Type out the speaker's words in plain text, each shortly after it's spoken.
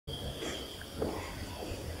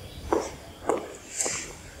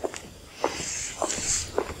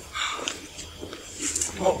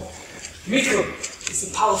Mickle is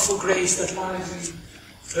the powerful grace that lies in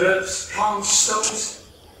herbs, plants, stones,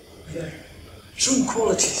 and their true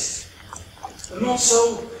qualities. But not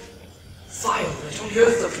so vile that on the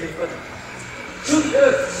earth of live, but to the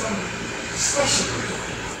earth some special.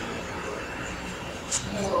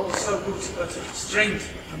 More also good, but strength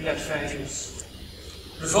from that fair use.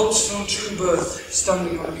 Revolts from true birth,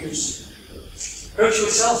 stumbling on abuse. Virtue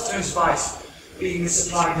itself turns vice, being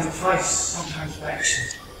misapplied and vice sometimes by action.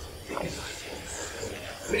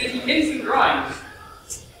 But in the infant rind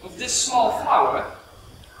of this small flower,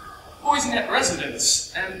 poison at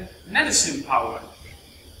residence and medicine power.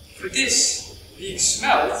 For this, being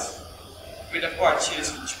smelled, with a part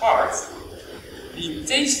cheers each part, being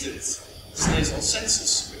tasted, stays all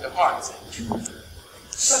senses with the heart.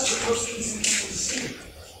 Such a proceeds in the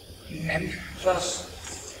sea. Men,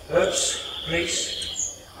 plus herbs,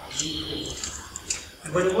 grace,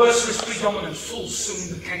 and where the worser is predominant, full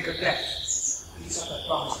soon the canker death. These are the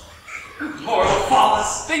past. Moral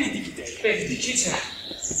fathers, benedicite. Benedicite.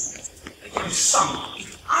 Your son,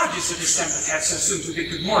 arduous a distempered head so soon to be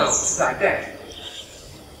good moral to thy death.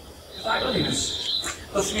 Thy willingness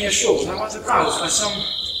doth me assure thou art aroused by some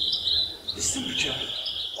distemperature.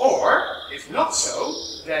 Or, if not so,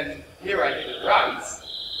 then here I did it right.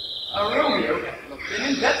 Our Romeo had not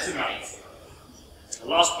been in bed tonight. The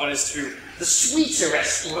last one is true. The sweeter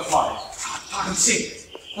rest of mine. Pardon, see.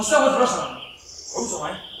 What's that with Rosamond?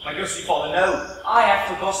 Rosamond? My ghostly father, no. I have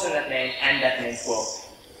forgotten that name and that name's well.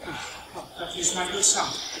 Oh, that is my good son.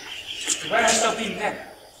 Where hast thou been then?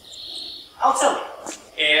 I'll tell you,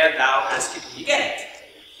 ere thou hast given me again.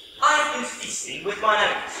 I have been feasting with mine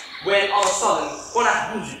enemies, when all of a sudden one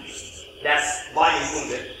hath wounded me. That's why me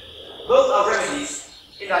wounded. Both are remedies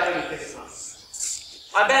in thy only fitted house.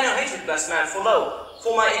 I bear no hatred, blessed man, for lo,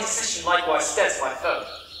 for my intercession likewise steads my foe.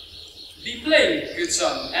 Be plain, good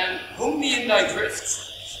son, and home me in thy drift.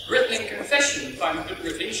 Rippling confession find the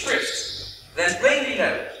rippling shrift. Then plainly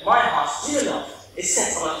know, my heart still enough is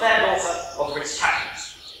set on a fair daughter of rich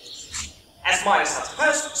captains. As mine is set on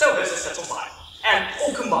hers, so hers is set on mine. And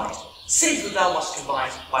all combined, save that thou must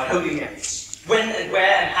combine by holy merits. When and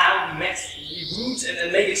where and how we met, we wooed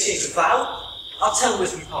and made exchange of vow, I'll tell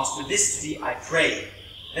as we pass with this to thee, I pray,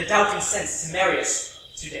 that thou consent to marry us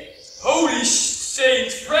today. Holy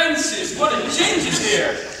Saint Francis, what a change is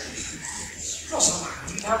here!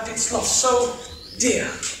 Rosamond, thou didst love so dear,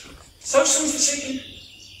 so soon forsaken.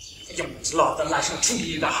 A young man's love that lies not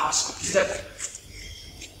truly in the heart is that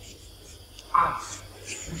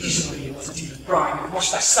Reasonably was a deal of brine and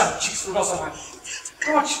washed thy sallow cheeks for Rosamond.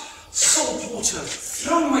 How much salt water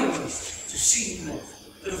thrown my way to see thee love,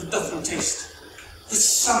 that doth no taste. The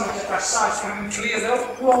sun at thy side found clear,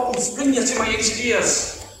 the walls bring yet in my aged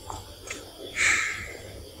ears.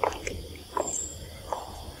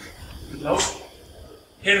 And lo,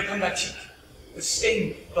 here upon thy cheek, the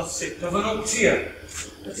stain doth sit of an old tear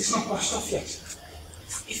that is not washed off yet.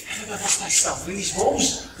 If ever thou dost thyself in these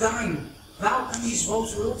woes, thine, thou and these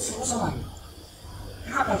woes were also Rosamond.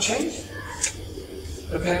 And art thou changed?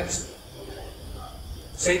 But perhaps,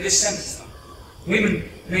 say this sentence then, women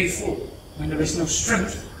may fall when there is no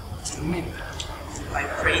strength in men. I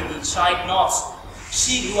pray thee, chide not.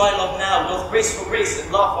 She who I love now doth grace for grace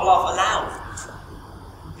and love for love allow.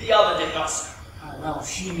 The other did not. Ah, well,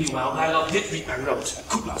 she knew well, thy love did read my road, and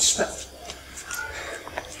could not spell.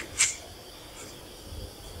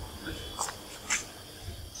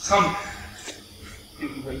 Come,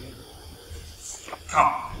 anyway.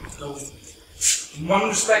 Come, go with me. In one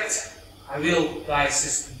respect, I will thy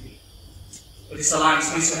assistant be. But this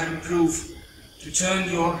alliance may so heaven prove to turn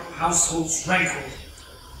your household's rancor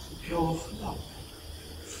to pure love.